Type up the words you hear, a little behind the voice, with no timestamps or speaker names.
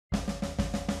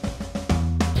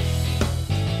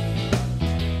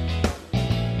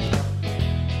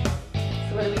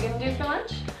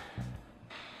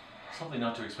Hopefully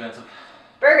not too expensive.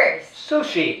 Burgers.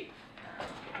 Sushi.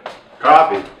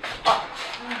 Coffee.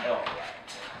 Oh.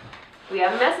 We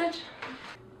have a message.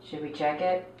 Should we check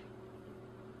it?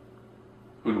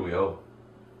 Who do we owe?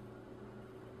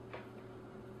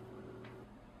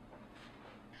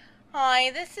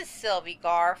 Hi, this is Sylvie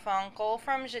Garfunkel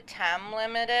from Jatem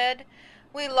Limited.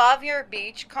 We love your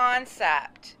beach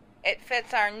concept. It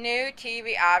fits our new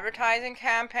TV advertising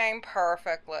campaign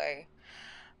perfectly.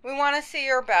 We want to see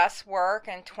your best work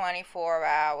in 24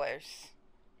 hours.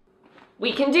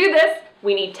 We can do this.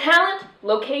 We need talent,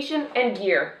 location, and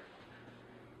gear.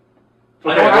 No.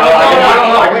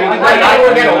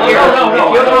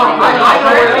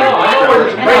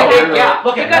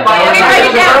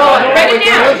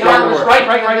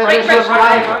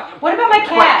 What about my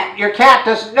cat? Your cat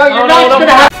doesn't. No, you're not going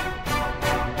to have.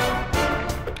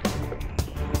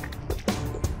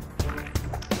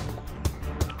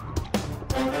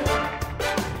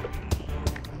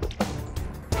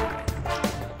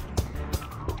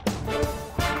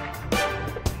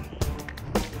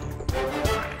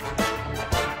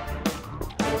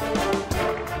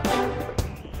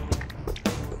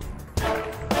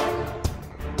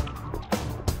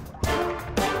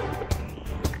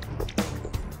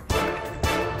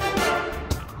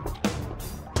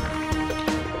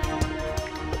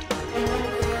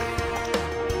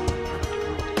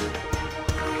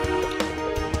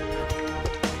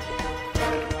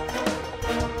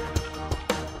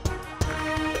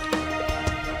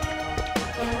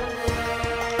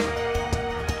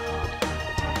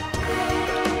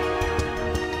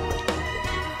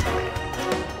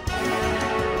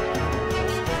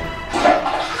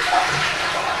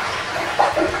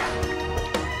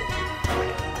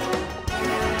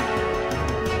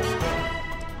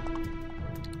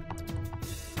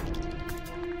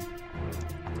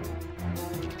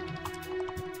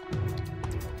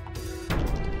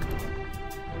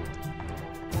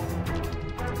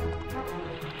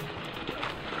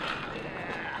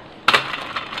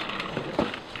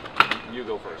 You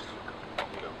go first.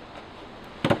 You go.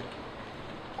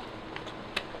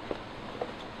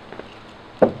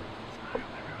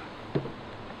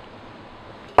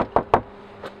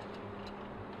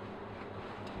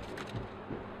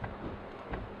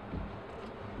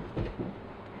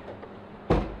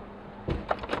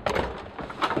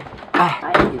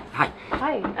 Hi.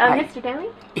 Hi. Mr. Downey?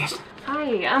 Yes.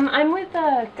 Hi. I'm with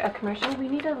a commercial. We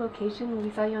need a location.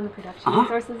 We saw you on the production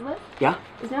resources list. Yeah.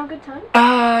 Is now a good time?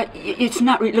 It's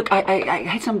not really. Look, I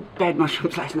had some bad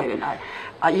mushrooms last night,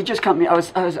 and you just caught me. I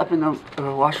was up in the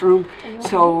washroom.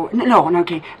 So no,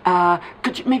 okay.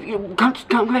 Could you maybe come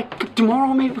like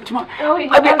tomorrow? Maybe tomorrow. Oh,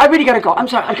 wait, I really gotta go. I'm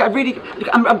sorry. I really.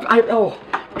 Oh.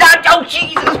 Oh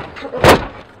Jesus.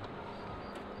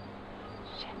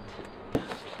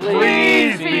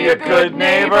 Please be a good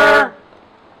neighbor.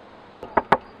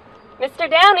 Mr.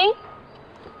 Downey?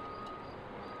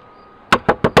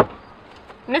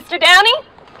 Mr. Downey?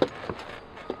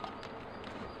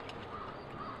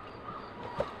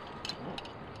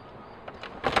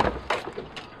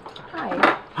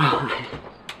 Hi.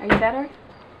 Are you better?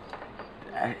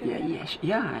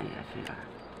 Yeah.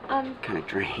 I feel kind of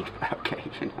drained, but okay.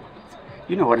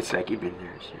 You know what it's like. You've been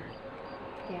there, sure.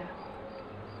 Yeah.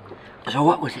 So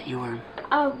what was it you were?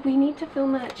 We need to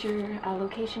film at your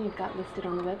location you've got listed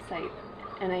on the website.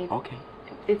 And Okay.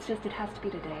 It's just, it has to be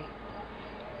today.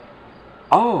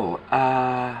 Oh,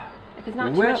 If it's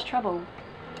not too much trouble.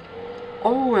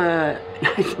 Oh,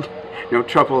 no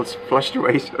trouble, it's flushed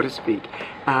away, so to speak.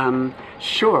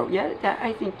 Sure, yeah,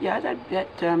 I think,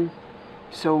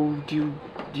 so do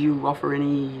you offer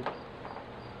any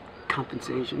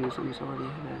compensation of some sort?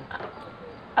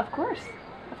 Of course.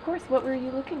 What were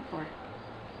you looking for?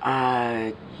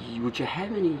 Would you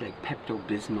have any, like,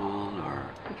 Pepto-Bismol or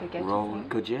We could get roll? you some.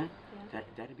 Could you? Yeah.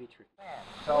 That'd be tricky.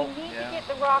 So, We need to get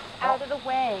the rocks out of the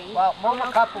way. well, move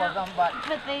a couple of them, but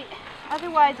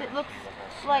Otherwise it looks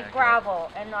like gravel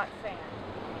and not sand.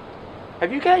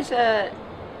 Have you guys,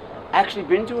 actually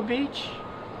been to a beach?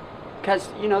 Because,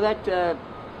 you know, that,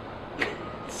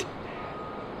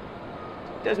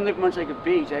 doesn't look much like a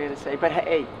beach, I gotta say. But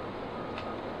hey,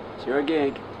 it's your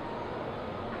gig.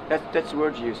 That's the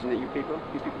word you use, isn't it, you people?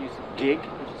 You people use gig,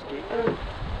 which is gig.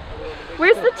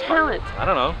 Where's the talent? I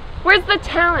don't know. Where's the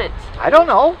talent? I don't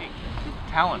know.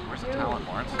 Talent. Where's the talent,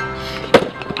 Lawrence?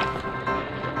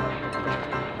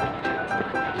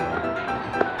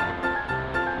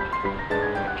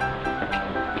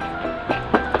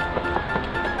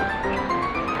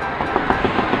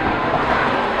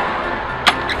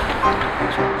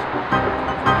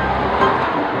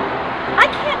 I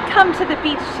can't come to the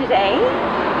beach today.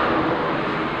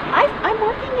 I'm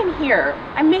working in here.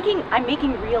 I'm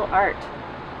making real art.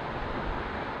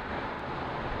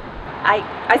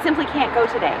 I simply can't go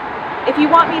today. If you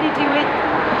want me to do it,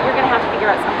 you're gonna have to figure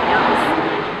out something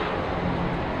else.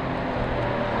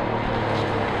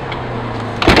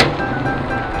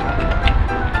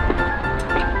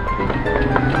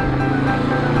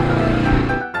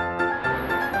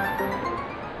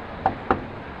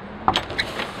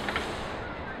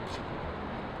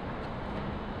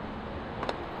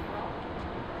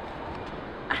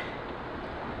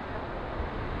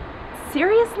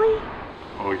 Seriously?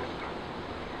 Oh, yeah.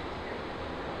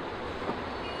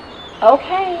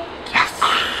 Okay. Yes.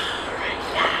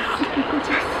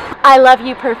 I Love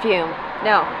You perfume.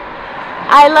 No.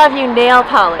 I Love You nail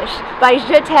polish by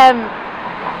Je T'aime.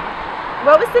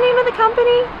 What was the name of the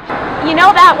company? You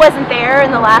know that wasn't there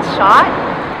in the last shot?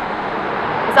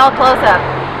 It's all close up.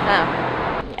 Oh.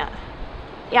 Yeah.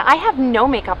 Yeah, I have no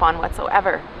makeup on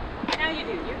whatsoever. Now you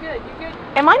do. You're good. You're good.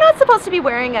 Am I not supposed to be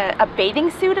wearing a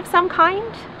bathing suit of some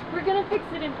kind? We're gonna fix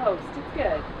it in post. It's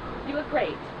good. You look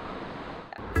great.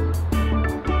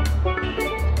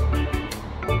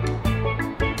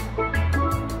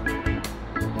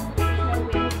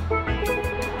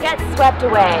 Get swept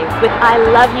away with I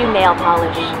Love You nail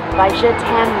polish by Je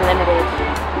T'aime Limited.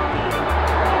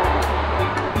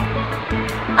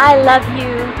 I love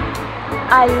you.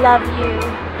 I love you.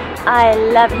 I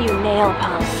love you nail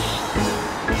polish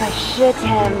by Je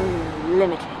T'aime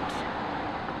Limited.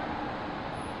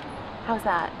 How's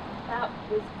that? That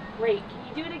was great. Can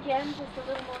you do it again? Just a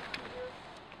little more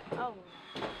clear? Oh.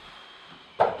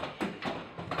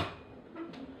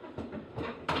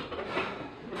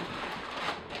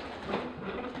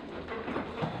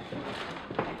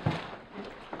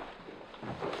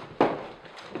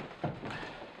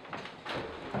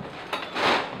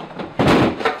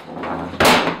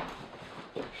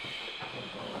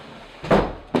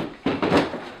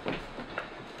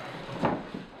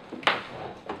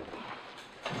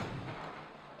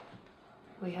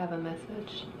 We have a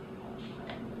message.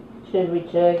 Should we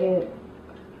check it?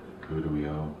 Could we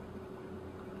all?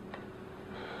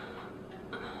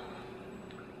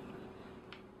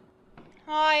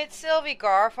 Hi, it's Sylvie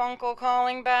Garfunkel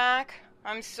calling back.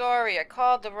 I'm sorry, I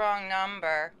called the wrong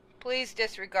number. Please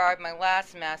disregard my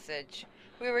last message.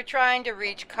 We were trying to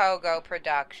reach Kogo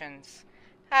Productions.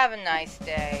 Have a nice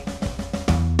day.